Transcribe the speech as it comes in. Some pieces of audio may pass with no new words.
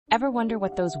Ever wonder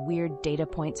what those weird data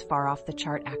points far off the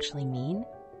chart actually mean?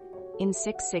 In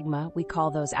Six Sigma, we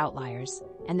call those outliers,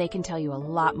 and they can tell you a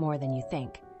lot more than you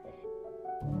think.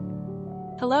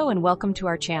 Hello and welcome to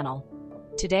our channel.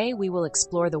 Today we will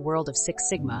explore the world of Six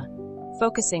Sigma,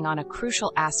 focusing on a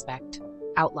crucial aspect,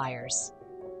 outliers.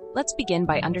 Let's begin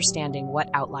by understanding what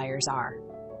outliers are.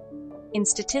 In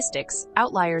statistics,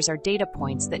 outliers are data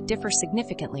points that differ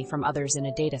significantly from others in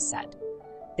a data set.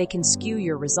 They can skew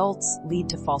your results, lead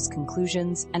to false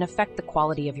conclusions, and affect the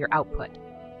quality of your output.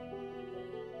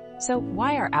 So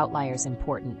why are outliers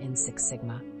important in Six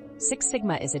Sigma? Six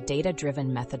Sigma is a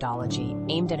data-driven methodology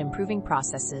aimed at improving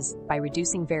processes by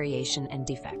reducing variation and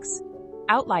defects.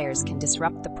 Outliers can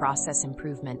disrupt the process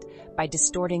improvement by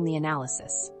distorting the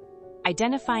analysis.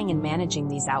 Identifying and managing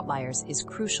these outliers is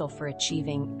crucial for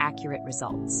achieving accurate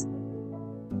results.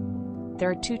 There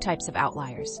are two types of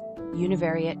outliers,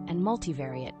 univariate and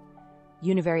multivariate.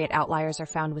 Univariate outliers are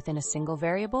found within a single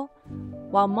variable,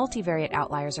 while multivariate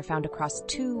outliers are found across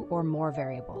two or more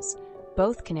variables.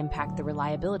 Both can impact the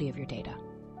reliability of your data.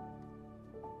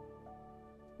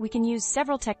 We can use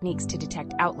several techniques to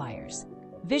detect outliers.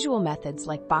 Visual methods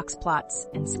like box plots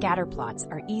and scatter plots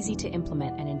are easy to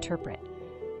implement and interpret.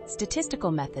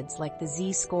 Statistical methods like the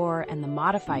z-score and the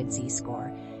modified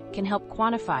z-score can help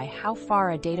quantify how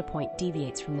far a data point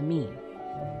deviates from the mean.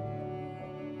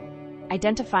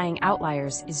 Identifying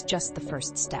outliers is just the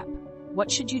first step.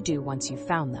 What should you do once you've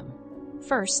found them?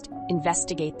 First,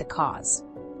 investigate the cause.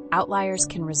 Outliers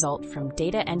can result from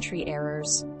data entry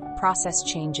errors, process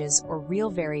changes, or real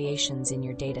variations in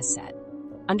your data set.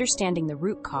 Understanding the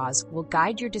root cause will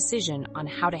guide your decision on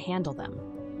how to handle them.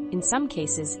 In some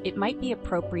cases, it might be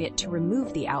appropriate to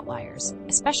remove the outliers,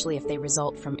 especially if they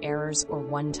result from errors or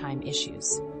one-time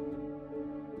issues.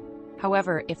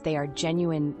 However, if they are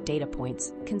genuine data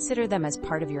points, consider them as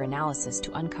part of your analysis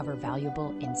to uncover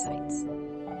valuable insights.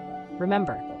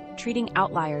 Remember, treating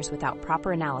outliers without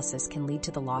proper analysis can lead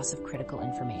to the loss of critical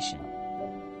information.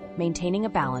 Maintaining a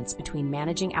balance between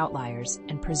managing outliers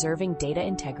and preserving data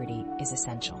integrity is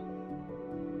essential.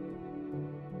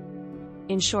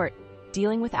 In short,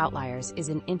 dealing with outliers is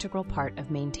an integral part of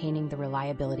maintaining the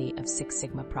reliability of Six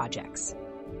Sigma projects.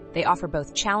 They offer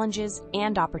both challenges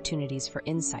and opportunities for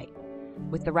insight.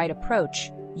 With the right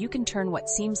approach, you can turn what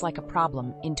seems like a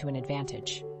problem into an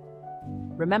advantage.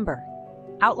 Remember,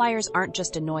 outliers aren't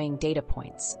just annoying data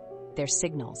points, they're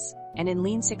signals. And in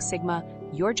Lean Six Sigma,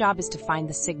 your job is to find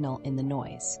the signal in the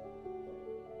noise.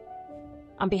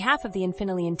 On behalf of the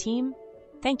Infinilean team,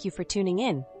 thank you for tuning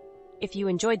in. If you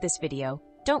enjoyed this video,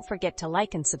 don't forget to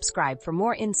like and subscribe for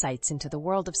more insights into the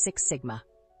world of Six Sigma.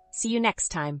 See you next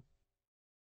time.